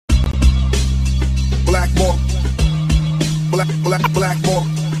black more.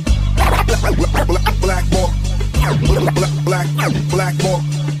 Black more. Black more. Black more. Black more. Black more.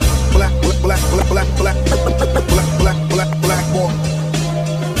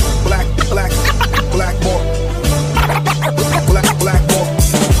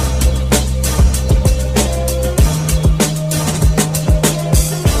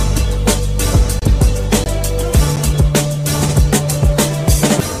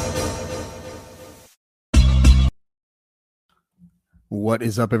 What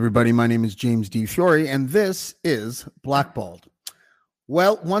is up, everybody? My name is James D. Fiore, and this is Blackballed.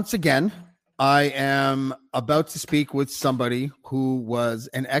 Well, once again, I am about to speak with somebody who was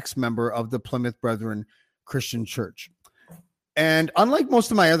an ex-member of the Plymouth Brethren Christian Church. And unlike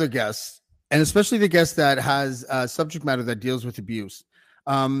most of my other guests, and especially the guest that has subject matter that deals with abuse,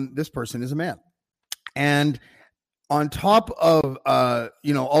 this person is a man. And on top of,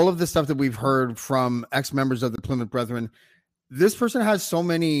 all of the stuff that we've heard from ex-members of the Plymouth Brethren, this person has so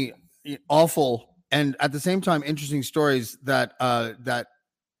many awful and at the same time interesting stories that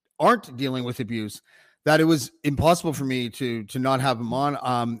aren't dealing with abuse that it was impossible for me to not have him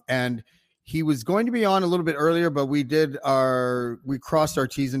on. And he was going to be on a little bit earlier, but we crossed our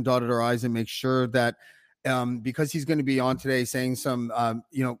T's and dotted our I's and make sure that because he's going to be on today saying some,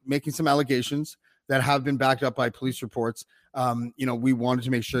 making some allegations that have been backed up by police reports. We wanted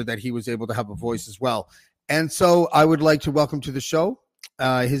to make sure that he was able to have a voice as well. And so I would like to welcome to the show.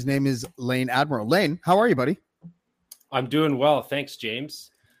 His name is Lane Admiraal. Lane, how are you, buddy? I'm doing well. Thanks,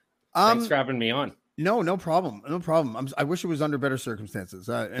 James. Thanks for having me on. No problem. No problem. I wish it was under better circumstances.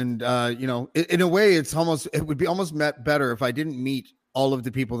 In a way, it would be almost met better if I didn't meet all of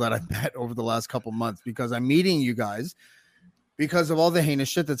the people that I've met over the last couple months, because I'm meeting you guys because of all the heinous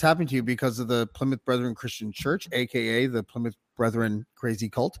shit that's happened to you because of the Plymouth Brethren Christian Church, aka the Plymouth Brethren Crazy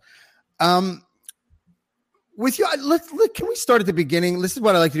Cult. With you, can we start at the beginning? This is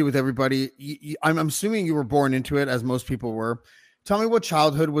what I like to do with everybody. I'm assuming you were born into it, as most people were. Tell me what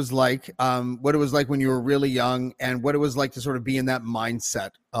childhood was like, what it was like when you were really young, and what it was like to sort of be in that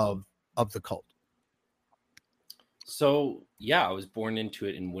mindset of the cult. So, yeah, I was born into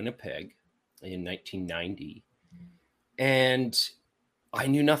it in Winnipeg in 1990, and I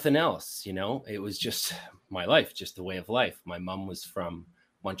knew nothing else. It was just my life, just the way of life. My mom was from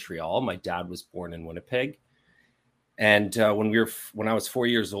Montreal. My dad was born in Winnipeg. And when I was 4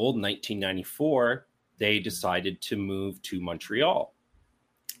 years old, in 1994, they decided to move to Montreal.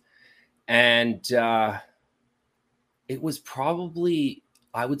 And it was probably,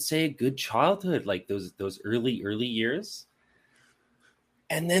 I would say, a good childhood, like those early years.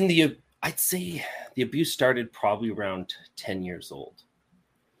 And then I'd say the abuse started probably around 10 years old.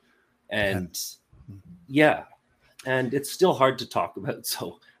 And yeah, and it's still hard to talk about.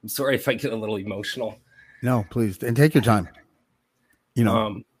 So I'm sorry if I get a little emotional. No, please. And take your time.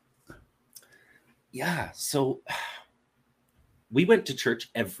 So we went to church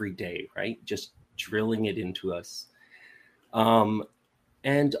every day, right? Just drilling it into us.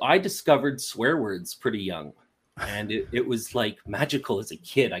 And I discovered swear words pretty young. And it was like magical as a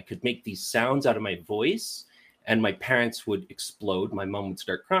kid. I could make these sounds out of my voice and my parents would explode. My mom would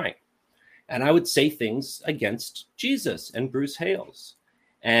start crying. And I would say things against Jesus and Bruce Hales.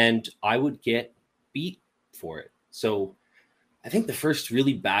 And I would get beat for it. So I think the first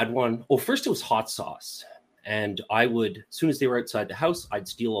really bad one, first it was hot sauce. And I would, as soon as they were outside the house, I'd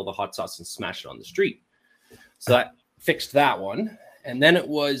steal all the hot sauce and smash it on the street. So that fixed that one. And then it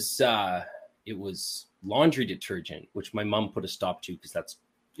was laundry detergent, which my mom put a stop to because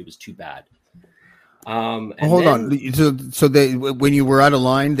it was too bad. Hold on. So they, when you were out of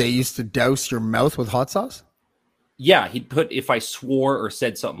line, they used to douse your mouth with hot sauce? Yeah, he'd put, if I swore or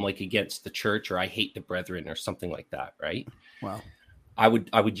said something like against the church or I hate the brethren or something like that, right? Wow. I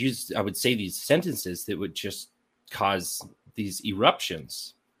would say these sentences that would just cause these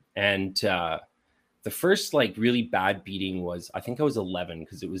eruptions. And the first like really bad beating was, I think I was 11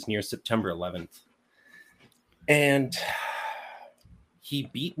 because it was near September 11th. And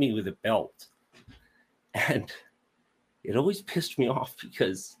he beat me with a belt. And it always pissed me off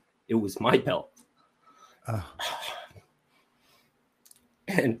because it was my belt.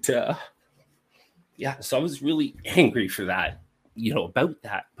 And so I was really angry for that, about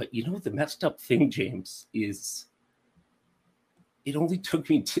that. But the messed up thing, James, is it took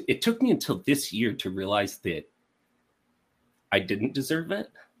me until this year to realize that I didn't deserve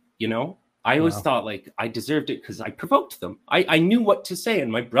it. I always thought like I deserved it because I provoked them. I knew what to say.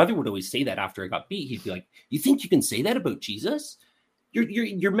 And my brother would always say that after I got beat. He'd be like, "You think you can say that about Jesus?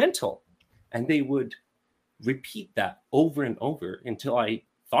 You're mental." And they would repeat that over and over until I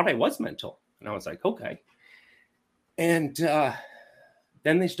thought I was mental. And I was like, okay. And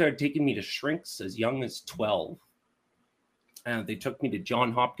then they started taking me to shrinks as young as 12. And they took me to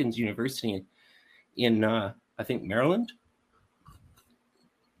Johns Hopkins University in I think, Maryland.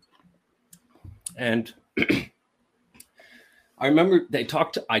 And I remember I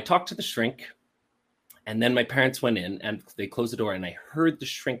talked to the shrink, and then my parents went in and they closed the door, and I heard the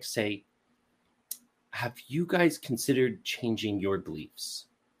shrink say, "Have you guys considered changing your beliefs?"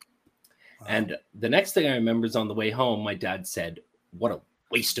 Wow. And the next thing I remember is on the way home, my dad said, "What a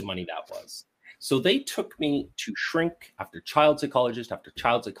waste of money that was." So they took me to shrink after child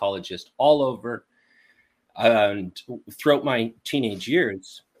psychologist all over. And throughout my teenage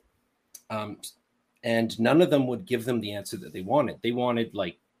years, and none of them would give them the answer that they wanted. They wanted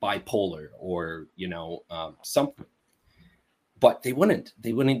like bipolar or, something, but they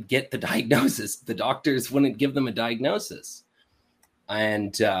wouldn't get the diagnosis. The doctors wouldn't give them a diagnosis.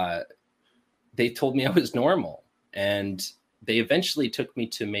 And they told me I was normal. And they eventually took me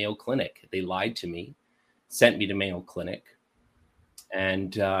to Mayo Clinic. They lied to me, sent me to Mayo Clinic.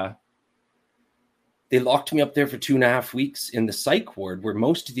 And they locked me up there for 2.5 weeks in the psych ward, where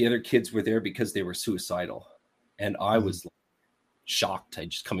most of the other kids were there because they were suicidal. And I was shocked. I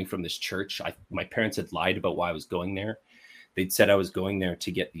just coming from this church. My parents had lied about why I was going there. They'd said I was going there to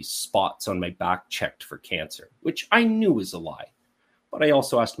get these spots on my back checked for cancer, which I knew was a lie. But I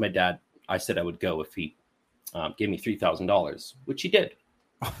also asked my dad, I said I would go if he gave me $3,000, which he did.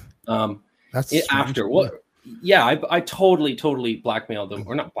 That's after what? Yeah, I totally blackmailed them,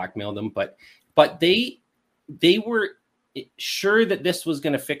 or not blackmailed them, but they were sure that this was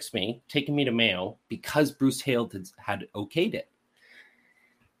going to fix me, taking me to Mayo because Bruce Hales had okayed it.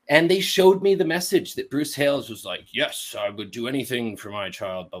 And they showed me the message that Bruce Hales was like, "Yes, I would do anything for my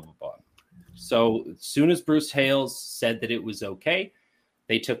child, blah, blah, blah." So as soon as Bruce Hales said that it was okay,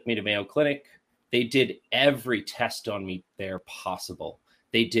 they took me to Mayo Clinic. They did every test on me there possible.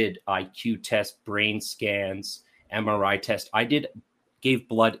 They did IQ tests, brain scans, MRI tests. Gave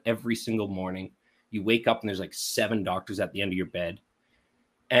blood every single morning. You wake up and there's like 7 doctors at the end of your bed.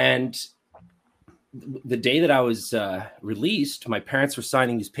 And the day that I was released, my parents were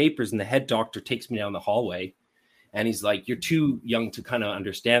signing these papers, and the head doctor takes me down the hallway, and he's like, "You're too young to kind of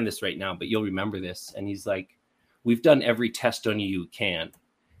understand this right now, but you'll remember this." And he's like, "We've done every test on you can,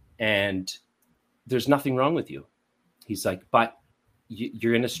 and there's nothing wrong with you." He's like, "But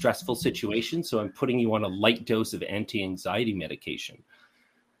you're in a stressful situation, so I'm putting you on a light dose of anti-anxiety medication."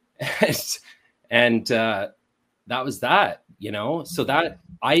 And that was that, so that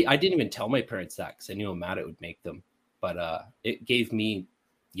I didn't even tell my parents that because I knew how mad it would make them. But it gave me,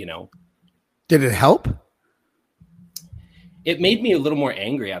 Did it help? It made me a little more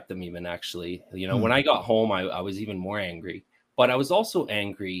angry at them, even, actually. When I got home, I was even more angry. But I was also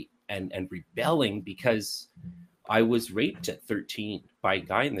angry and rebelling because I was raped at 13 by a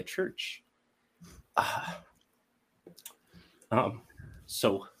guy in the church.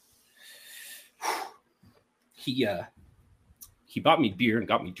 So he bought me beer and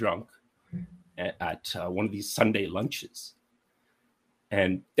got me drunk at one of these Sunday lunches.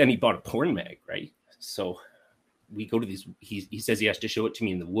 And then he bought a porn mag, right? So we go to these, he says he has to show it to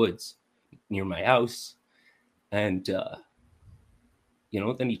me in the woods near my house. And,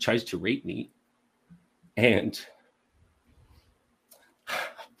 then he tries to rape me. And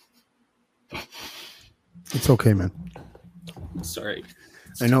it's okay, man. Sorry.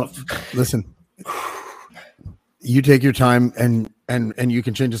 I know. Listen, you take your time and you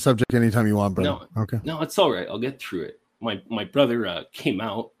can change the subject anytime you want, brother. No, okay. No, it's all right. I'll get through it. My brother came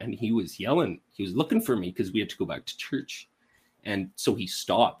out and he was yelling. He was looking for me because we had to go back to church. And so he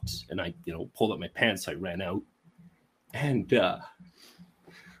stopped and I, pulled up my pants. I ran out. And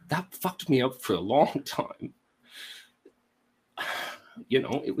that fucked me up for a long time.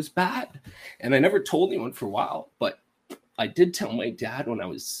 It was bad. And I never told anyone for a while, but I did tell my dad when I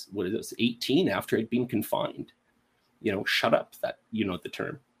was 18 after I'd been confined. Shut up, that, the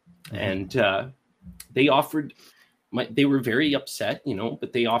term. Mm-hmm. And they offered, they were very upset,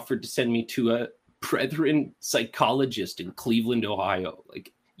 but they offered to send me to a Brethren psychologist in Cleveland, Ohio.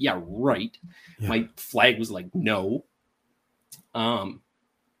 Like, yeah, right. Yeah. My flag was like, no.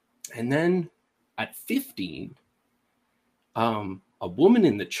 And then at 15, a woman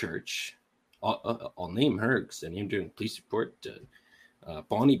in the church, I'll name her because I named her in the police report,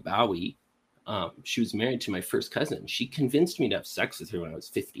 Bonnie Bowie. She was married to my first cousin. She convinced me to have sex with her when I was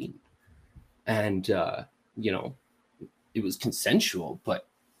 15. And, it was consensual, but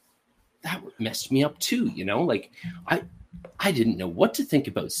that messed me up too, like I didn't know what to think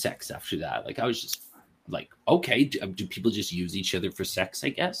about sex after that. Like, I was just like, okay, do people just use each other for sex, I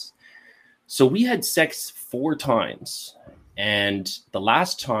guess? So we had sex 4 times. And the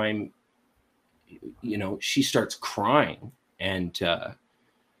last time, she starts crying and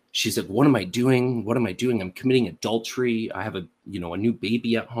she's like, what am I doing? What am I doing? I'm committing adultery. I have a new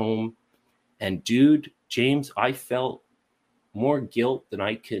baby at home. And dude, James, I felt more guilt than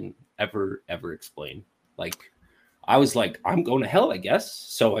I can ever explain. Like, I was like, I'm going to hell, I guess.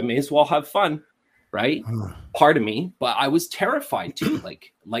 So I may as well have fun. Right. Part of me, but I was terrified too.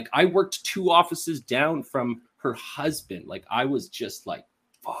 Like I worked 2 offices down from her husband. Like, I was just like,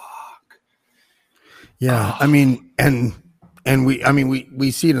 fuck. Yeah. I mean, and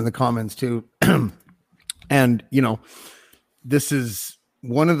we see it in the comments too. And, this is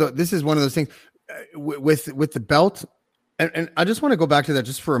one of those things with the belt. And I just want to go back to that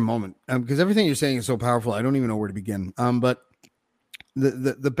just for a moment, because everything you're saying is so powerful. I don't even know where to begin. But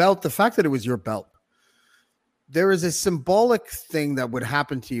the belt, the fact that it was your belt, there is a symbolic thing that would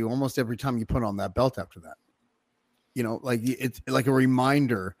happen to you almost every time you put on that belt after that. Like it's like a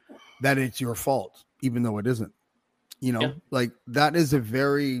reminder that it's your fault, even though it isn't. Like that is a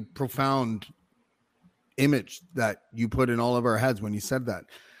very profound image that you put in all of our heads when you said that.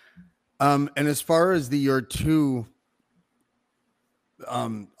 And as far as your 2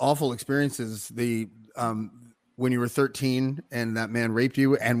 awful experiences, when you were 13 and that man raped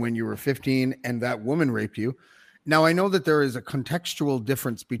you, and when you were 15 and that woman raped you. Now, I know that there is a contextual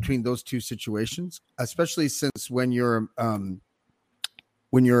difference between those 2 situations, especially since when you're a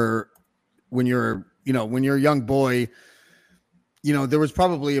young boy, there was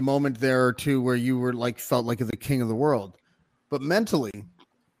probably a moment there or 2 where you were felt like the king of the world. But mentally,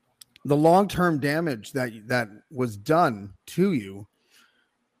 the long-term damage that was done to you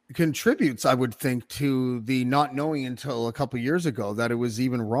contributes, I would think, to the not knowing until a couple of years ago that it was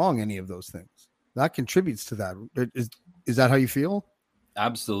even wrong, any of those things. That contributes to that. Is that how you feel?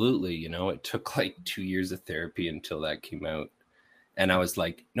 Absolutely. It took like 2 years of therapy until that came out. And I was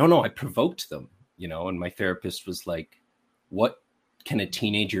like, no, I provoked them, and my therapist was like, what can a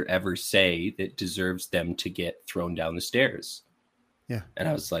teenager ever say that deserves them to get thrown down the stairs? Yeah. And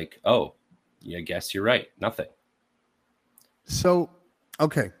I was like, oh, yeah, I guess you're right. Nothing. So,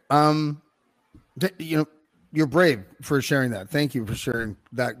 okay. You're brave for sharing that. Thank you for sharing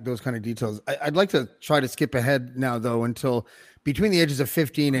those kind of details. I'd like to try to skip ahead now, though, until between the ages of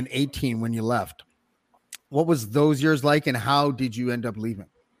 15 and 18 when you left. What was those years like, and how did you end up leaving?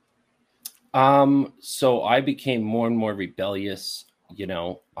 So I became more and more rebellious,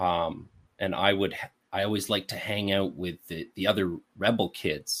 and I always liked to hang out with the other rebel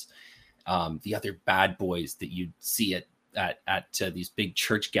kids, the other bad boys that you'd see at these big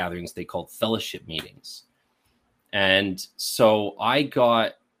church gatherings they called fellowship meetings. And so I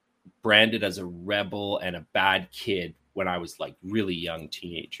got branded as a rebel and a bad kid when I was like really young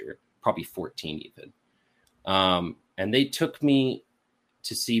teenager, probably 14 even. And they took me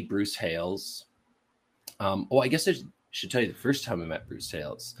to see Bruce Hales. I guess I should tell you the first time I met Bruce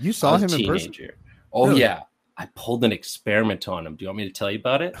Hales. You saw him in person? Oh, really? Yeah. I pulled an experiment on him. Do you want me to tell you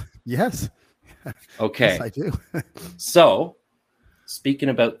about it? Yes. Okay. Yes, I do. So, speaking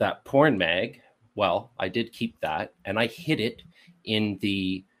about that porn mag, well, I did keep that, and I hid it in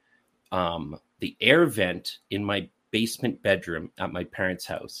the air vent in my basement bedroom at my parents'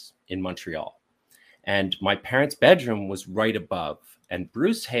 house in Montreal. And my parents' bedroom was right above, and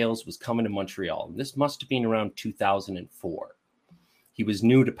Bruce Hales was coming to Montreal. And this must have been around 2004. He was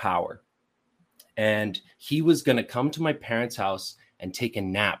new to power, and he was going to come to my parents' house and take a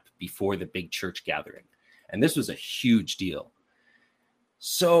nap before the big church gathering. And this was a huge deal.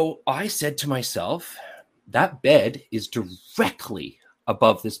 So I said to myself, that bed is directly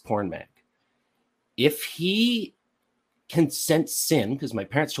above this porn mag. If he can sense sin, because my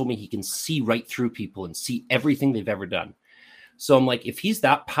parents told me he can see right through people and see everything they've ever done. So I'm like, if he's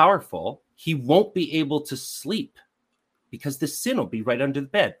that powerful, he won't be able to sleep because the sin will be right under the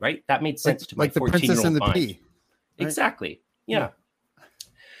bed, right? That made sense to my 14-year-old mind. Like the Princess and the Pea. Right? Exactly. Yeah.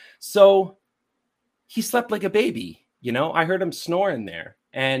 So he slept like a baby. I heard him snoring there.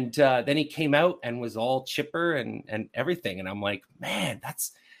 And then he came out and was all chipper and everything. And I'm like, man,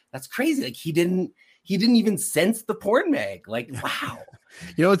 that's crazy. Like he didn't even sense the porn mag. Like, wow.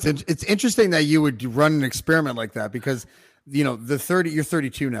 It's interesting that you would run an experiment like that because, you're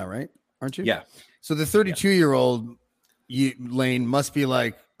 32 now, right? Aren't you? Yeah. So the 32-year-old Lane must be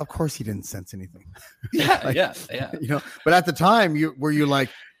like, of course he didn't sense anything. Yeah. Yeah. But at the time were you like,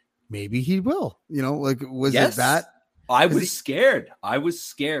 maybe he will, was it that? I was scared.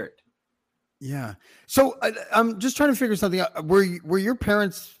 Yeah. So I'm just trying to figure something out. Were your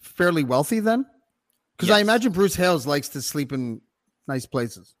parents fairly wealthy then? Because yes. I imagine Bruce Hales likes to sleep in nice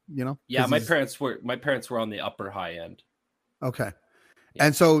places, Yeah, 'Cause my he's- parents were on the upper high end. Okay. Yeah.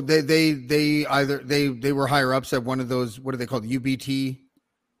 And so they were higher ups at one of those, what are they called? UBT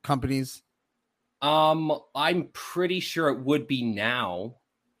companies. I'm pretty sure it would be now.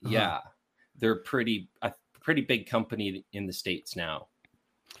 Uh-huh. Yeah. They're a pretty big company in the States now.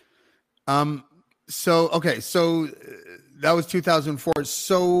 So that was 2004.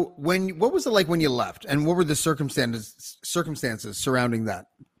 So what was it like when you left, and what were the circumstances surrounding that?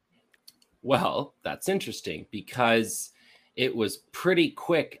 Well, that's interesting because it was pretty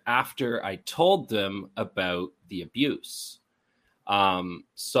quick after I told them about the abuse.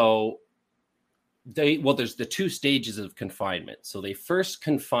 So there's the two stages of confinement. So they first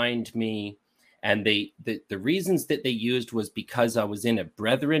confined me, and the reasons that they used was because I was in a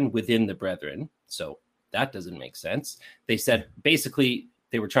brethren within the brethren. So that doesn't make sense. They said basically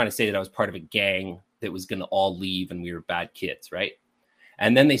they were trying to say that I was part of a gang that was going to all leave and we were bad kids, right?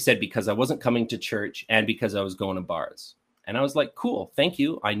 And then they said because I wasn't coming to church and because I was going to bars. And I was like, cool, thank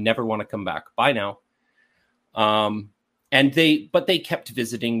you. I never want to come back. Bye now. But they kept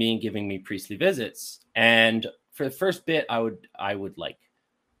visiting me and giving me priestly visits. And for the first bit, I would like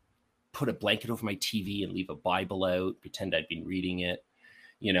put a blanket over my TV and leave a Bible out, pretend I'd been reading it,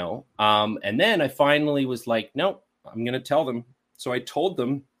 And then I finally was like, no, I'm going to tell them. So I told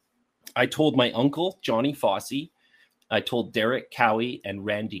them, I told my uncle, Johnny Fossey, I told Derek Cowie and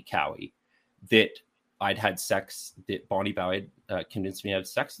Randy Cowie that I'd had sex, that Bonnie Bow had convinced me to have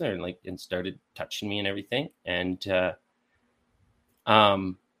sex there and started touching me and everything. And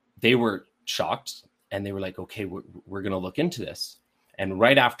they were shocked and they were like, okay, we're going to look into this. And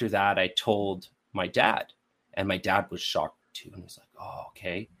right after that, I told my dad, and my dad was shocked too. And was like, oh,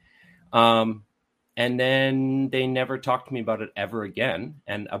 okay. And then they never talked to me about it ever again.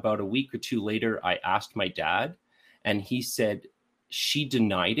 And about a week or two later, I asked my dad, and he said, she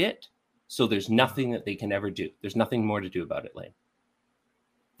denied it. So there's nothing that they can ever do. There's nothing more to do about it, Lane.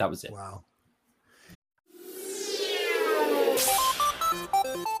 That was it. Wow.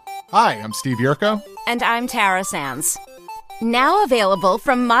 Hi, I'm Steve Yerko. And I'm Tara Sands. Now available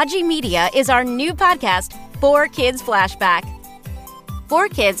from Maji Media is our new podcast, 4 Kids Flashback. 4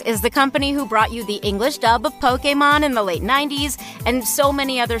 Kids is the company who brought you the English dub of Pokemon in the late 90s and so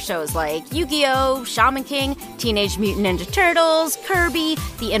many other shows like Yu-Gi-Oh!, Shaman King, Teenage Mutant Ninja Turtles, Kirby,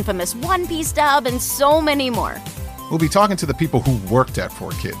 the infamous One Piece dub, and so many more. We'll be talking to the people who worked at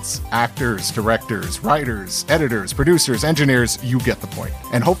 4 Kids. Actors, directors, writers, editors, producers, engineers, you get the point.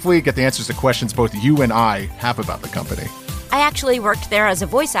 And hopefully get the answers to questions both you and I have about the company. I actually worked there as a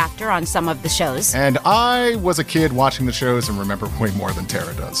voice actor on some of the shows. And I was a kid watching the shows and remember way more than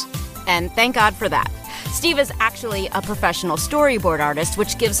Tara does. And thank God for that. Steve is actually a professional storyboard artist,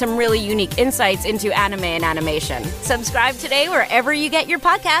 which gives some really unique insights into anime and animation. Subscribe today wherever you get your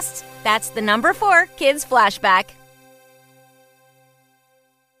podcasts. That's the number 4 Kids Flashback.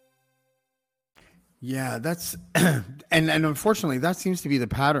 Yeah, that's and unfortunately that seems to be the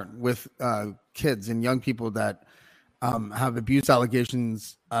pattern with kids and young people that have abuse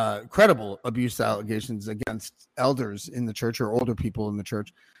allegations, credible abuse allegations against elders in the church or older people in the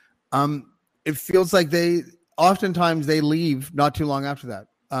church. It feels like oftentimes they leave not too long after that.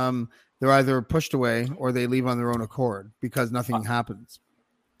 They're either pushed away or they leave on their own accord because nothing happens.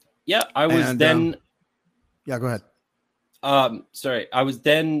 Yeah, I was yeah, go ahead. Sorry, I was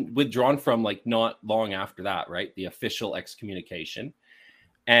then withdrawn from not long after that, right? The official excommunication.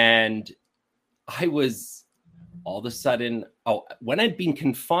 And I was all of a sudden, when I'd been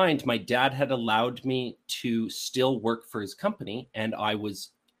confined, my dad had allowed me to still work for his company. And I was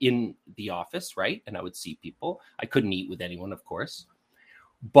in the office, right? And I would see people. I couldn't eat with anyone, of course.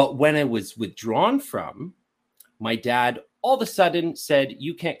 But when I was withdrawn from, my dad all of a sudden said,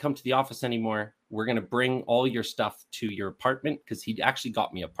 you can't come to the office anymore. We're going to bring all your stuff to your apartment, because he'd actually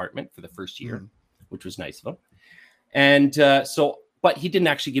got me an apartment for the first year, which was nice of him. And but he didn't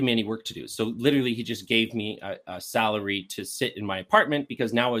actually give me any work to do. So literally he just gave me a salary to sit in my apartment,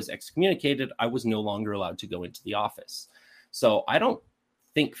 because now I was excommunicated. I was no longer allowed to go into the office. So I don't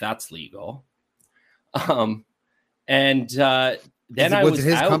think that's legal. Then I was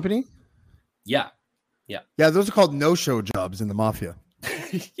his out. Company. Yeah. Those are called no-show jobs in the mafia.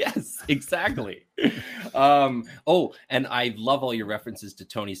 Yes, exactly. And I love all your references to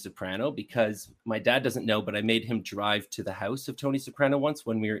Tony Soprano, because my dad doesn't know, but I made him drive to the house of Tony Soprano once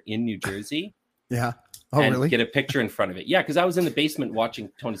when we were in New Jersey. Yeah. Oh, and really? Get a picture in front of it. Yeah, because I was in the basement watching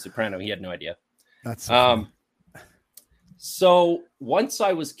Tony Soprano. He had no idea. That's so funny. So once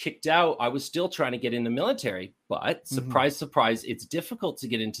I was kicked out, I was still trying to get in the military, but surprise, surprise, it's difficult to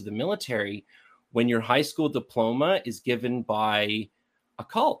get into the military when your high school diploma is given by a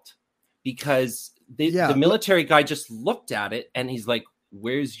cult, because the military guy just looked at it and he's like,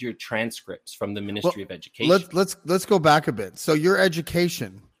 where's your transcripts from the Ministry of Education? Let's go back a bit. So your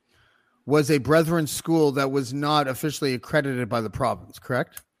education was a Brethren school that was not officially accredited by the province,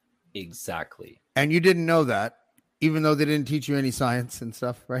 correct? Exactly. And you didn't know that, even though they didn't teach you any science and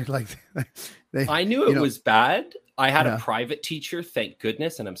stuff, right? Like I knew it was bad. I had a private teacher, thank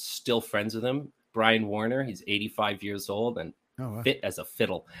goodness, and I'm still friends with him. Brian Warner, he's 85 years old and fit as a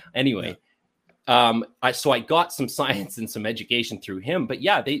fiddle. Anyway, I got some science and some education through him, but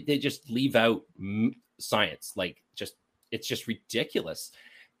yeah, they just leave out science. Like it's just ridiculous.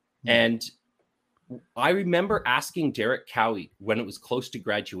 And I remember asking Derek Cowie when it was close to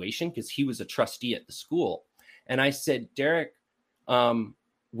graduation, because he was a trustee at the school. And I said, Derek,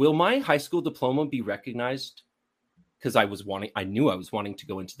 will my high school diploma be recognized? Because I knew I was wanting to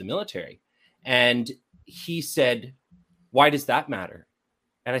go into the military. And he said, why does that matter?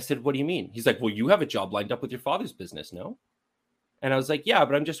 And I said, what do you mean? He's like, well, you have a job lined up with your father's business, no? And I was like, yeah,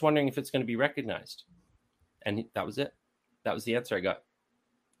 but I'm just wondering if it's going to be recognized. And that was it. That was the answer I got.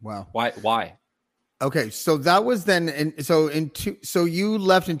 Wow. Why? Okay, so that was then. So you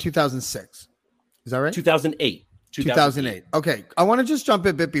left in 2006. Is that right? 2008. 2008. Okay, I want to just jump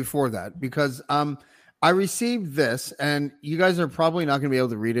a bit before that, because I received this, and you guys are probably not going to be able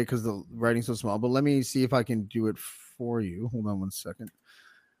to read it because the writing's so small. But let me see if I can do it for you. Hold on one second.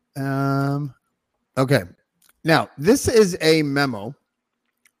 Okay. Now, this is a memo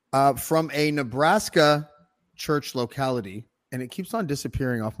from a Nebraska church locality, and it keeps on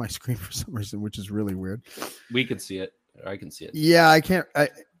disappearing off my screen for some reason, which is really weird. We can see it. I can see it. Yeah, I can't.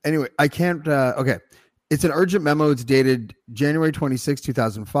 I can't. Okay. It's an urgent memo. It's dated January 26,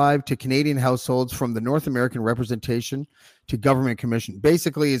 2005 to Canadian households from the North American Representation to Government Commission.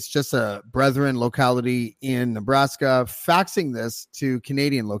 Basically, it's just a Brethren locality in Nebraska faxing this to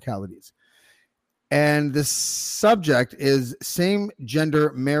Canadian localities. And the subject is same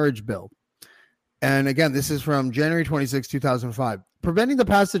gender marriage bill. And again, this is from January 26, 2005. Preventing the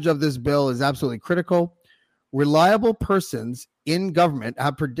passage of this bill is absolutely critical. Reliable persons in government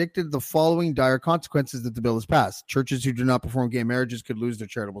have predicted the following dire consequences that the bill is passed. Churches who do not perform gay marriages could lose their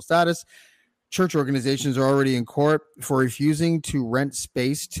charitable status. Church organizations are already in court for refusing to rent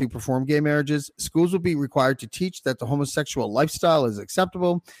space to perform gay marriages. Schools will be required to teach that the homosexual lifestyle is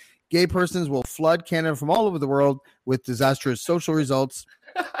acceptable. Gay persons will flood Canada from all over the world with disastrous social results.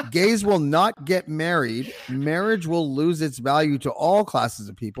 Gays will not get married. Marriage will lose its value to all classes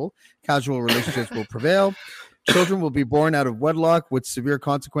of people. Casual relationships will prevail. Children will be born out of wedlock with severe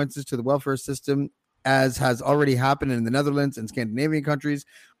consequences to the welfare system, as has already happened in the Netherlands and Scandinavian countries.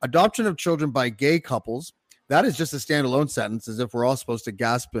 Adoption of children by gay couples. That is just a standalone sentence, as if we're all supposed to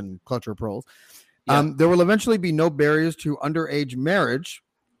gasp and clutch our pearls. Yeah. There will eventually be no barriers to underage marriage,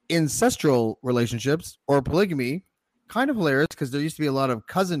 ancestral relationships, or polygamy. Kind of hilarious, because there used to be a lot of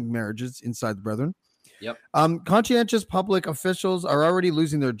cousin marriages inside the Brethren. Yep. Conscientious public officials are already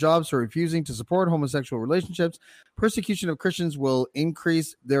losing their jobs for refusing to support homosexual relationships. Persecution of Christians will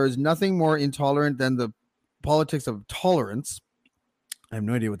increase. There is nothing more intolerant than the politics of tolerance. I have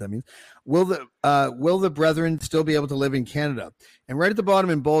no idea what that means. Will the Brethren still be able to live in Canada? And right at the bottom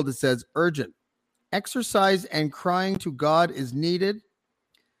in bold, it says urgent. Exercise and crying to God is needed.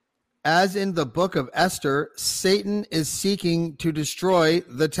 As in the book of Esther, Satan is seeking to destroy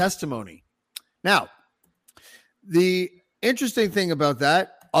the testimony. Now, the interesting thing about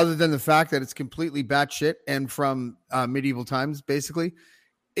that, other than the fact that it's completely batshit and from medieval times, basically,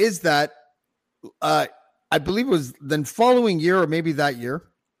 is that I believe it was the following year or maybe that year,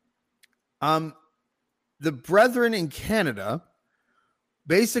 the Brethren in Canada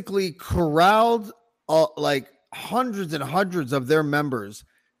basically corralled like hundreds and hundreds of their members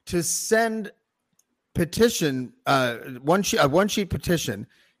to send petition, one sheet petition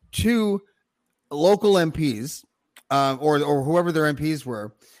to local MPs or whoever their MPs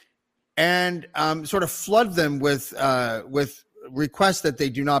were, and sort of flood them with requests that they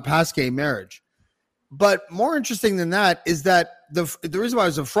do not pass gay marriage. But more interesting than that is that the reason why it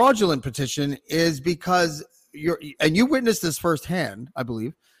was a fraudulent petition is because you witnessed this firsthand, I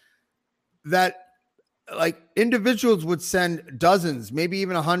believe, that like individuals would send dozens, maybe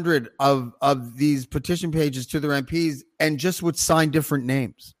even 100 of these petition pages to their MPs and just would sign different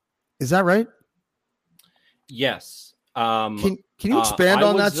names. Is that right? Yes. Can you expand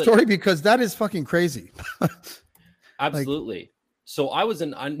on that story? Because that is fucking crazy. Absolutely. So I was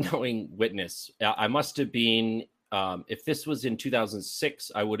an unknowing witness. I must have been, if this was in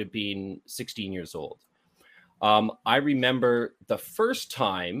 2006, I would have been 16 years old. I remember the first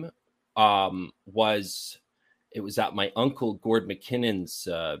time was at my uncle Gord McKinnon's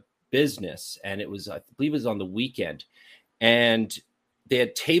business, and I believe it was on the weekend, and they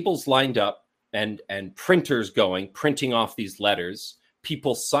had tables lined up and printers printing off these letters,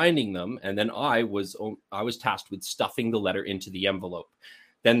 people signing them, and then I was tasked with stuffing the letter into the envelope.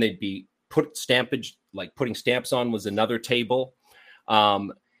 Then they'd be putting stamps on was another table,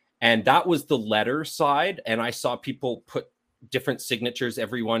 and that was the letter side. And I saw people put different signatures,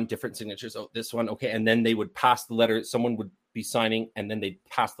 everyone different signatures. Oh, this one, okay. And then they would pass the letter. Someone would be signing, and then they'd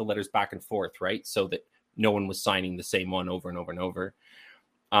pass the letters back and forth, right? So that no one was signing the same one over and over and over.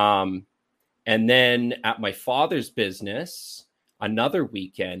 And then at my father's business, another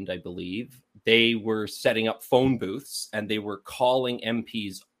weekend, I believe, they were setting up phone booths and they were calling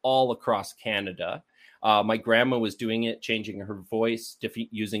MPs all across Canada. My grandma was doing it, changing her voice,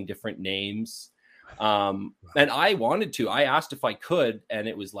 using different names. And I wanted to. I asked if I could, and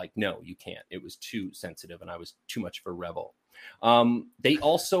it was like, no, you can't. It was too sensitive, and I was too much of a rebel. They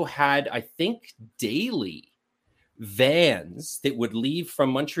also had, I think, daily vans that would leave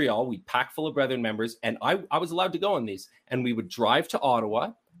from Montreal. We'd pack full of Brethren members, and I was allowed to go on these. And we would drive to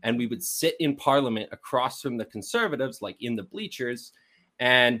Ottawa, and we would sit in Parliament across from the Conservatives, like in the bleachers,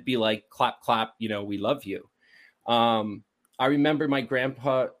 and be like, clap, clap, we love you. I remember my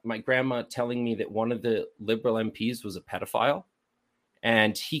grandma telling me that one of the Liberal MPs was a pedophile,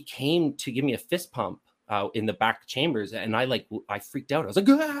 and he came to give me a fist pump in the back chambers, and I freaked out. I was like,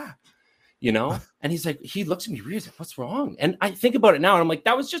 ah! And he's like, he looks at me weird. He's like, what's wrong? And I think about it now, and I'm like,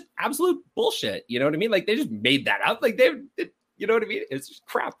 that was just absolute bullshit. You know what I mean? Like, they just made that up. Like, you know what I mean? It's just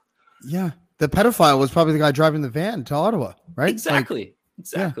crap. Yeah. The pedophile was probably the guy driving the van to Ottawa, right? Exactly.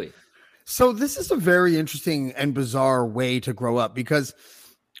 Exactly. Yeah. So this is a very interesting and bizarre way to grow up, because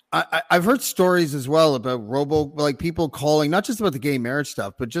I've heard stories as well about people calling, not just about the gay marriage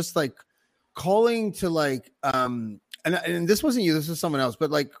stuff, but just like calling to and this wasn't you, this was someone else,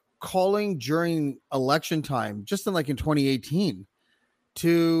 but like calling during election time, just in 2018,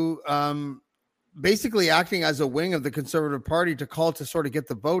 to basically acting as a wing of the Conservative Party to call to sort of get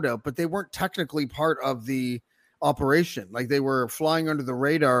the vote out, but they weren't technically part of the operation. Like, they were flying under the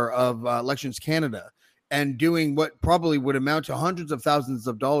radar of Elections Canada and doing what probably would amount to hundreds of thousands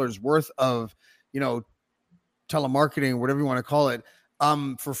of dollars worth of, telemarketing, whatever you want to call it,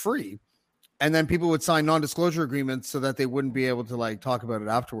 for free. And then people would sign non-disclosure agreements so that they wouldn't be able to talk about it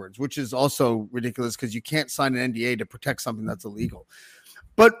afterwards, which is also ridiculous because you can't sign an NDA to protect something that's illegal.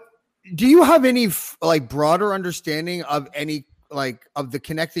 But do you have any broader understanding of any of the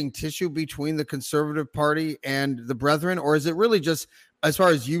connecting tissue between the Conservative Party and the Brethren? Or is it really just, as far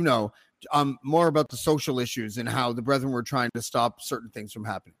as you know, more about the social issues and how the Brethren were trying to stop certain things from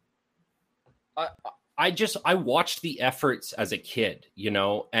happening? I watched the efforts as a kid,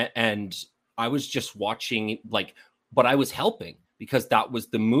 and I was just watching, but I was helping because that was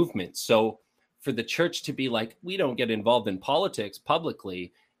the movement. So for the church to be like, we don't get involved in politics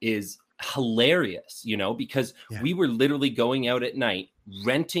publicly is hilarious, because we were literally going out at night,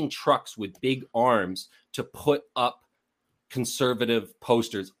 renting trucks with big arms to put up conservative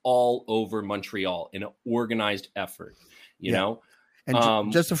posters all over Montreal in an organized effort, you know.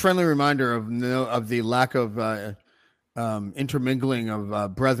 And just a friendly reminder of the lack of intermingling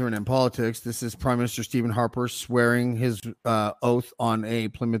of Brethren in politics. This is Prime Minister Stephen Harper swearing his oath on a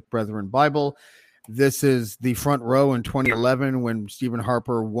Plymouth Brethren Bible. This is the front row in 2011 when Stephen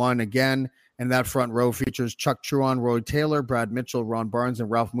Harper won again. And that front row features Chuck Truon, Roy Taylor, Brad Mitchell, Ron Barnes, and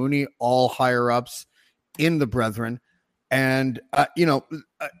Ralph Mooney, all higher ups in the Brethren. And,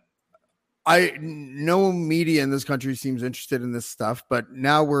 no media in this country seems interested in this stuff, but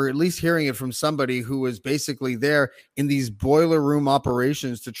now we're at least hearing it from somebody who was basically there in these boiler room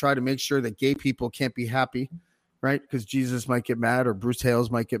operations to try to make sure that gay people can't be happy, right? Because Jesus might get mad or Bruce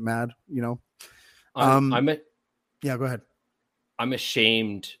Hales might get mad, go ahead. I'm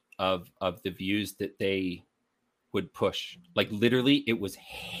ashamed of the views that they would push. Like, literally, it was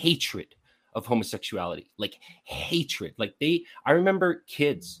hatred of homosexuality, hatred. I remember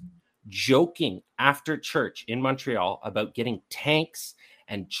kids joking after church in Montreal about getting tanks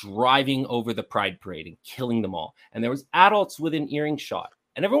and driving over the Pride Parade and killing them all. And there was adults within earring shot,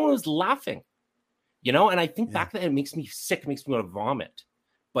 and everyone was laughing, and I think back then it makes me sick, makes me want to vomit.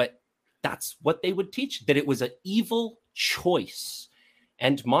 But that's what they would teach, that it was an evil choice.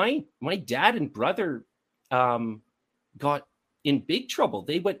 And my dad and brother got in big trouble.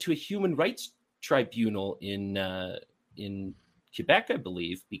 They went to a human rights tribunal in Quebec, I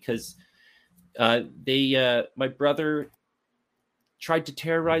believe, because my brother tried to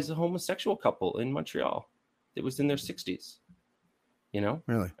terrorize a homosexual couple in Montreal that was in their 60s.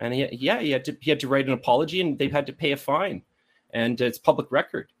 Really? And he had to write an apology, and they've had to pay a fine, and it's public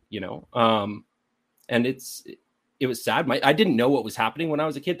record, and it was sad. I didn't know what was happening when I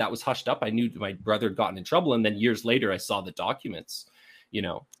was a kid. That was hushed up. I knew my brother had gotten in trouble, and then years later I saw the documents,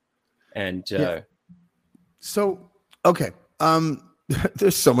 and so okay.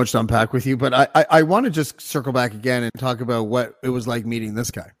 There's so much to unpack with you, but I want to just circle back again and talk about what it was like meeting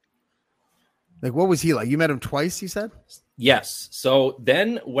this guy. Like, what was he like? You met him twice, you said? Yes. So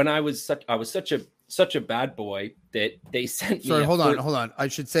then when I was such a bad boy that they sent me. Sorry, hold on. I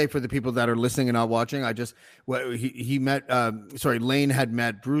should say for the people that are listening and not watching, Lane had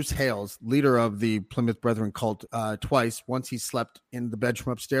met Bruce Hales, leader of the Plymouth Brethren cult, twice. Once he slept in the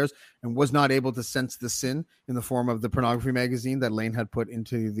bedroom upstairs and was not able to sense the sin in the form of the pornography magazine that Lane had put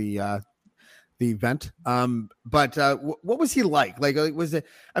into the event. But what was he like? Like, was it?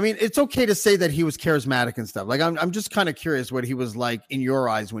 I mean, it's okay to say that he was charismatic and stuff. Like, I'm just kind of curious what he was like in your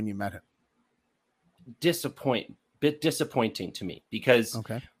eyes when you met him. Disappointing to me, because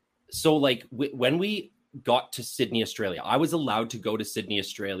so like when we got to Sydney, Australia, I was allowed to go to Sydney,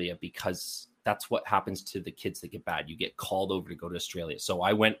 Australia, because that's what happens to the kids that get bad. You get called over to go to Australia. So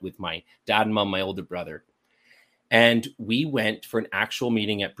I went with my dad and mom, my older brother, and we went for an actual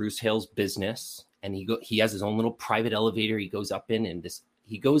meeting at Bruce Hale's business. And he has his own little private elevator he goes up in, and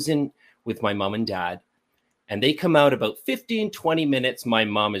he goes in with my mom and dad, and they come out about 15-20 minutes. My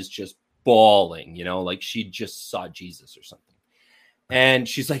mom is just bawling, like she just saw Jesus or something. And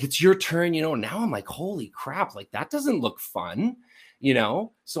she's like, it's your turn, Now I'm like, holy crap, like that doesn't look fun,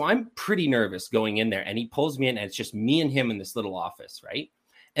 So I'm pretty nervous going in there, and he pulls me in, and it's just me and him in this little office, right?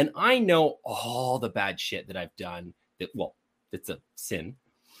 And I know all the bad shit that I've done it's a sin.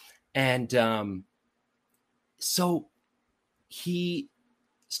 And so he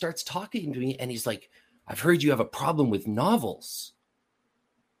starts talking to me, and he's like, I've heard you have a problem with novels.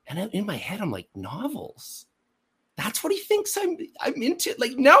 And in my head, I'm like, novels? That's what he thinks I'm into.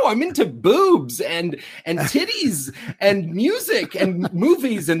 Like, no, I'm into boobs and titties and music and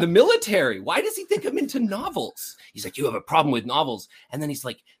movies and the military. Why does he think I'm into novels? He's like, you have a problem with novels. And then he's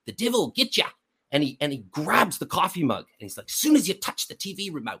like, the devil get ya. And he grabs the coffee mug, and he's like, as soon as you touch the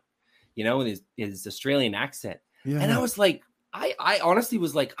TV remote, in his Australian accent. Yeah. And I was like, I honestly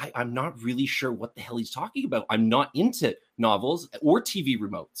was like, I'm not really sure what the hell he's talking about. I'm not into novels or TV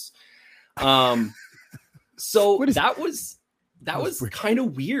remotes. So that was kind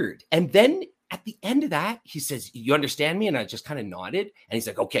of weird. And then at the end of that, he says, you understand me? And I just kind of nodded. And he's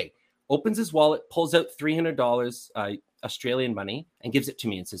like, okay, opens his wallet, pulls out $300 Australian money, and gives it to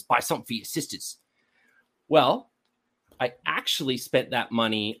me and says, buy something for your sisters. Well, I actually spent that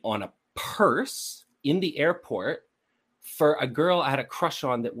money on a purse in the airport for a girl I had a crush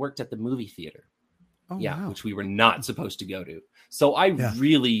on that worked at the movie theater. Oh, yeah, wow. Which we were not supposed to go to. So I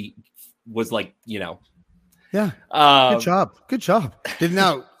really was like, Yeah. Good job.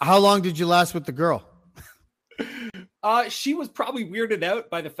 How long did you last with the girl? She was probably weirded out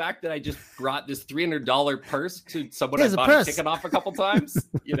by the fact that I just brought this $300 purse to someone I bought a ticket off a couple times,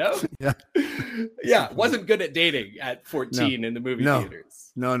 Yeah. Wasn't good at dating at 14 in the movie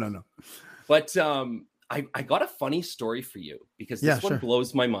theaters. No. But I got a funny story for you, because this one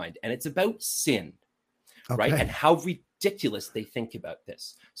blows my mind, and it's about sin, right? And how ridiculous they think about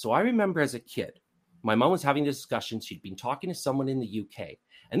this. So I remember as a kid, my mom was having this discussion. She'd been talking to someone in the UK,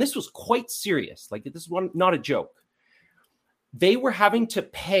 and this was quite serious. Like, this one, not a joke. They were having to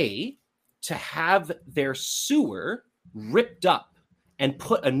pay to have their sewer ripped up and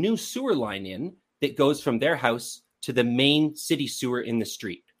put a new sewer line in that goes from their house to the main city sewer in the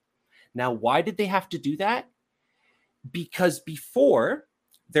street. Now, why did they have to do that? Because before,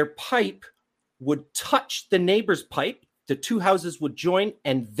 their pipe would touch the neighbor's pipe, the two houses would join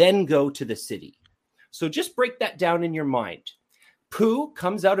and then go to the city. So just break that down in your mind. Poo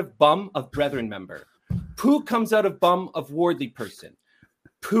comes out of bum of Brethren member. Poo comes out of bum of Wardley person.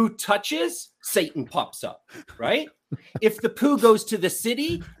 Poo touches, Satan pops up, right? If the poo goes to the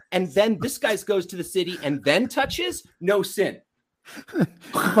city and then this guy's goes to the city and then touches, no sin.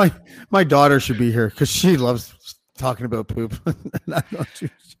 My daughter should be here because she loves talking about poop. That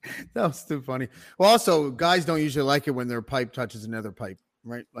was too funny. Well, also, guys don't usually like it when their pipe touches another pipe,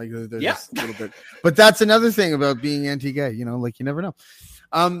 right? Like there's just a little bit. But that's another thing about being anti-gay. Like you never know.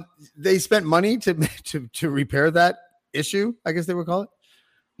 They spent money to repair that issue, I guess they would call it.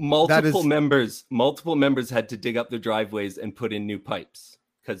 Multiple members had to dig up their driveways and put in new pipes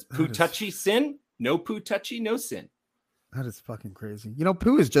because poo touchy sin, no poo touchy, no sin. That is fucking crazy.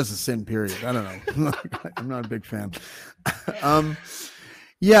 Poo is just a sin, period. I don't know. I'm not a big fan.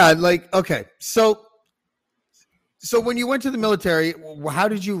 Okay. So So when you went to the military, how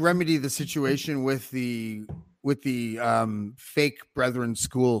did you remedy the situation with the fake brethren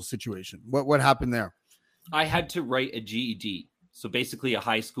school situation? What happened there? I had to write a GED, so basically a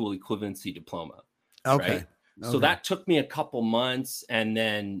high school equivalency diploma. Okay. Right? So that took me a couple months, and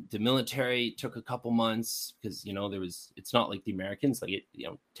then the military took a couple months because it's not like the Americans, like it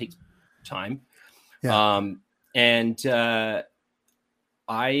takes time. Yeah.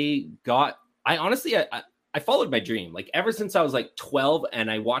 I followed my dream. Like ever since I was like 12, and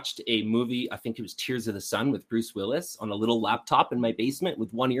I watched a movie, I think it was Tears of the Sun with Bruce Willis on a little laptop in my basement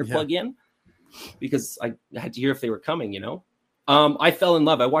with one earplug in, because I had to hear if they were coming, I fell in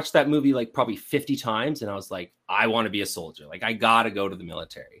love. I watched that movie like probably 50 times, and I was like, I want to be a soldier. Like I got to go to the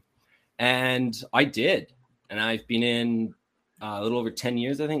military. And I did. And I've been in a little over 10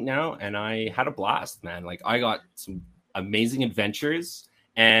 years, I think now. And I had a blast, man. Like I got some amazing adventures,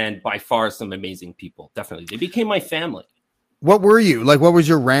 and by far some amazing people. Definitely. They became my family. What were you? Like, what was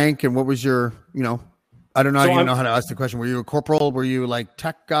your rank, and what was your, I don't know. I don't know how to ask the question. Were you a corporal? Were you like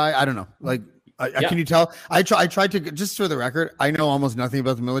tech guy? I don't know. Like, can you tell? I tried to, just for the record, I know almost nothing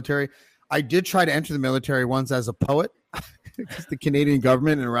about the military. I did try to enter the military once as a poet, because the Canadian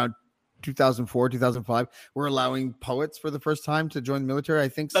government in around 2004, 2005 were allowing poets for the first time to join the military. I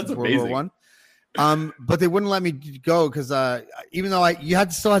think since World War One. But they wouldn't let me go because even though you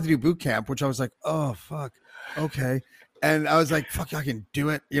still had to do boot camp, which I was like, oh fuck, okay. And I was like, fuck, I can do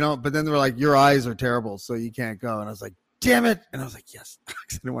it, But then they were like, your eyes are terrible, so you can't go. And I was like, damn it. And I was like, yes, I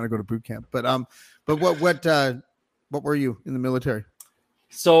didn't want to go to boot camp. But what were you in the military?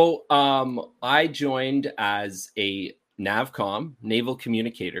 So I joined as a NAVCOM, naval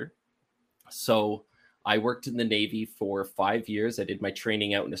communicator. So I worked in the Navy for 5 years. I did my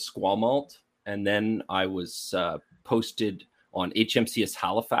training out in Esquimalt. And then I was posted on HMCS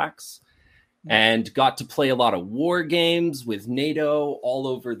Halifax and got to play a lot of war games with NATO all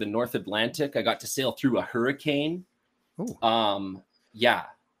over the North Atlantic. I got to sail through a hurricane. Yeah,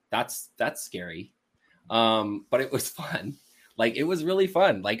 that's scary. But it was fun. Like, it was really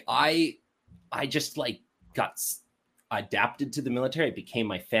fun. Like, I just like got adapted to the military. It became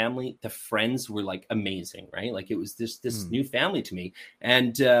my family. The friends were like amazing, right? Like it was this new family to me.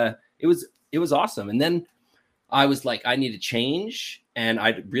 And it was awesome. And then I was like, I need to change. And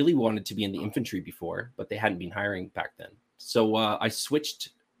I really wanted to be in the infantry before, but they hadn't been hiring back then. So I switched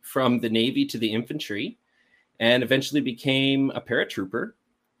from the Navy to the infantry and eventually became a paratrooper.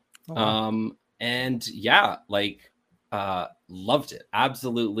 Oh, wow. And yeah, loved it.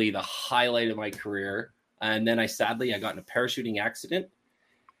 Absolutely the highlight of my career. And then I got in a parachuting accident,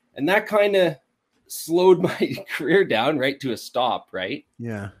 and that kind of slowed my career down right to a stop. Right.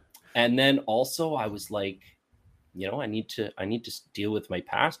 Yeah. And then also I was like, I need to deal with my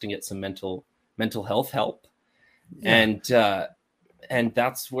past and get some mental health help. Yeah. And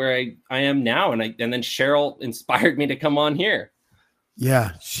that's where I am now. And then Cheryl inspired me to come on here.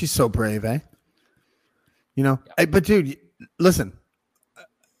 Yeah. She's so brave, eh? But dude, listen,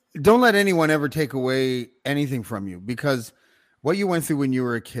 don't let anyone ever take away anything from you, because what you went through when you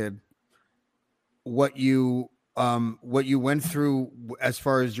were a kid, what you went through as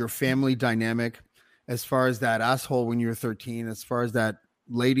far as your family dynamic, as far as that asshole when you were 13, as far as that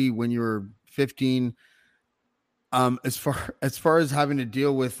lady when you were 15, as far as having to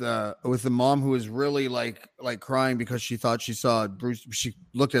deal with the mom who was really like crying because she thought she saw Bruce. She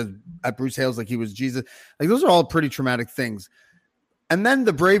looked at Bruce Hales like he was Jesus. Like, those are all pretty traumatic things. And then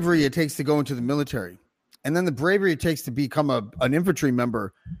the bravery it takes to go into the military, and then the bravery it takes to become an infantry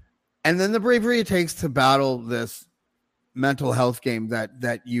member, and then the bravery it takes to battle this mental health game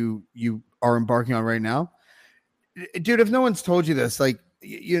that you are embarking on right now. Dude, if no one's told you this, like,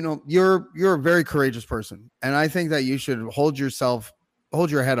 you're a very courageous person, and I think that you should hold your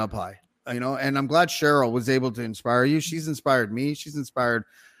head up high, and I'm glad Cheryl was able to inspire you. She's inspired me. She's inspired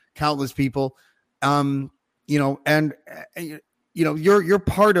countless people. You're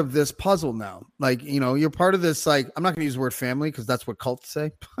part of this puzzle now. Like, you're part of this, like, I'm not going to use the word family because that's what cults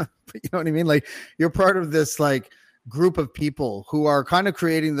say, but you know what I mean? Like, you're part of this, like, group of people who are kind of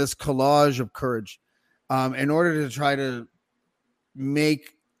creating this collage of courage in order to try to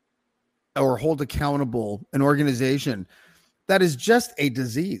make or hold accountable an organization that is just a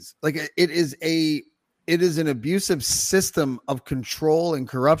disease. Like, it is an abusive system of control and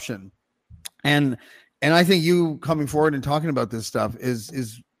corruption. And I think you coming forward and talking about this stuff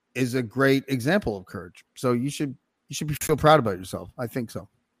is a great example of courage. So you should feel proud about yourself. I think so.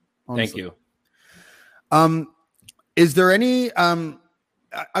 Honestly. Thank you. Is there any I'm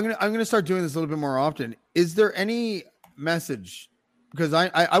gonna start doing this a little bit more often. Is there any message, because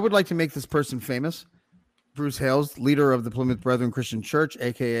I would like to make this person famous, Bruce Hales, leader of the Plymouth Brethren Christian Church,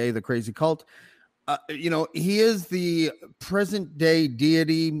 aka the Crazy Cult. He is the present day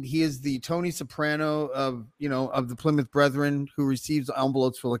deity. He is the Tony Soprano of the Plymouth Brethren, who receives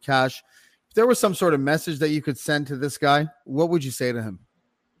envelopes full of cash. If there was some sort of message that you could send to this guy, what would you say to him?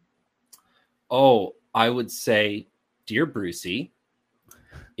 Oh, I would say, dear Brucey,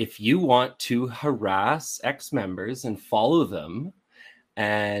 if you want to harass ex-members and follow them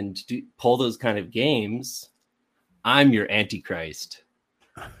and pull those kind of games, I'm your Antichrist.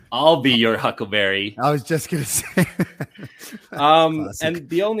 I'll be your Huckleberry. I was just going to say. And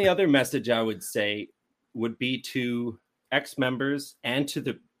the only other message I would say would be to ex-members and to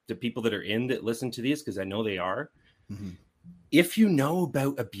the people that are that listen to these, because I know they are. Mm-hmm. If you know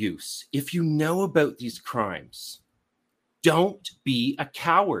about abuse, if you know about these crimes, don't be a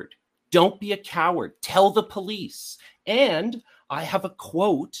coward. Don't be a coward. Tell the police. And I have a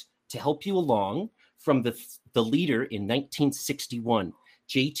quote to help you along from the leader in 1961.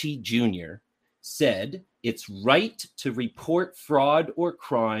 JT Jr. said, "It's right to report fraud or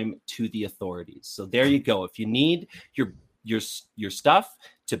crime to the authorities." So there you go. If you need your stuff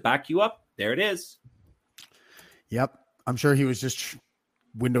to back you up, there it is. Yep. I'm sure he was just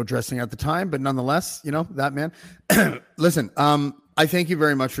window dressing at the time, but nonetheless, that man. Listen, I thank you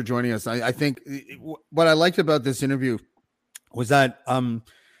very much for joining us. I think what I liked about this interview was that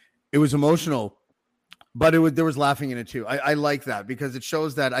it was emotional, but there was laughing in it too. I like that because it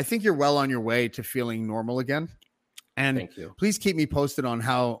shows that I think you're well on your way to feeling normal again. And thank you. Please keep me posted on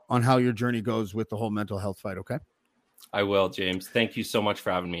how your journey goes with the whole mental health fight. Okay. I will, James. Thank you so much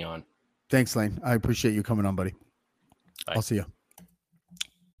for having me on. Thanks, Lane. I appreciate you coming on, buddy. Bye. I'll see you.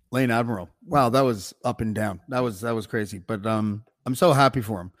 Lane Admiraal. Wow, that was up and down. That was crazy. But I'm so happy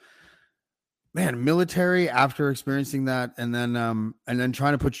for him. Man, military after experiencing that, and then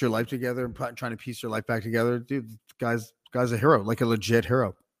trying to put your life together and trying to piece your life back together, dude. Guy's a hero, like a legit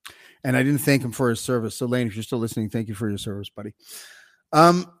hero. And I didn't thank him for his service. So Lane, if you're still listening, thank you for your service, buddy.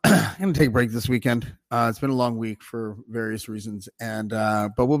 I'm gonna take a break this weekend. It's been a long week for various reasons,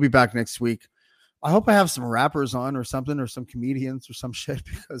 but we'll be back next week. I hope I have some rappers on or something, or some comedians or some shit,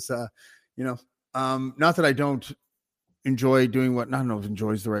 because not that I don't enjoy doing what, I don't know if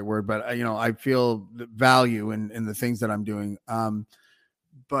enjoy is the right word, but I feel the value in the things that I'm doing.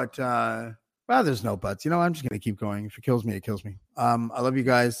 But there's no buts. I'm just gonna keep going. If it kills me, it kills me. I love you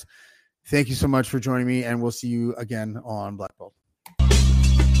guys. Thank you so much for joining me, and we'll see you again on Black Bolt.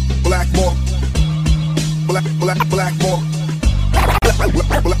 Blackmore. Blackmore. Blackmore. Blackmore.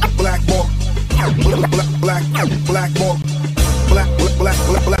 Blackmore. Blackmore.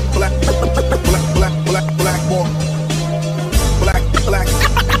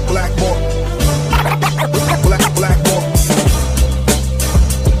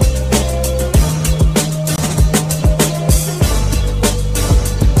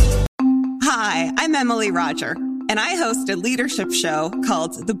 Hi, I'm Emily Roger, and I host a leadership show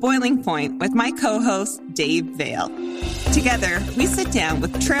called The Boiling Point with my co-host, Dave Vale. Together, we sit down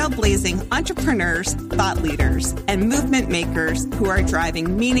with trailblazing entrepreneurs, thought leaders, and movement makers who are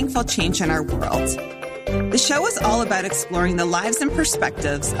driving meaningful change in our world. The show is all about exploring the lives and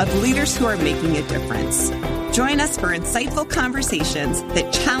perspectives of leaders who are making a difference. Join us for insightful conversations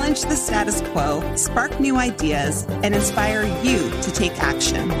that challenge the status quo, spark new ideas, and inspire you to take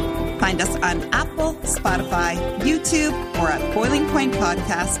action. Find us on Apple, Spotify, YouTube, or at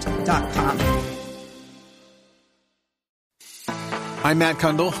boilingpointpodcast.com. I'm Matt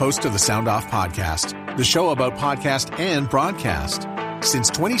Kundle, host of the Sound Off Podcast, the show about podcast and broadcast.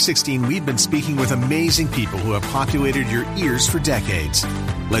 Since 2016, we've been speaking with amazing people who have populated your ears for decades.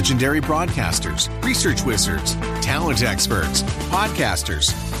 Legendary broadcasters, research wizards, talent experts,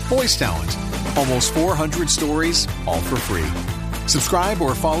 podcasters, voice talent. Almost 400 stories, all for free. Subscribe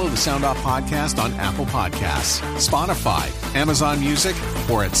or follow the Sound Off Podcast on Apple Podcasts, Spotify, Amazon Music,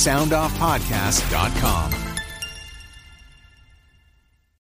 or at soundoffpodcast.com.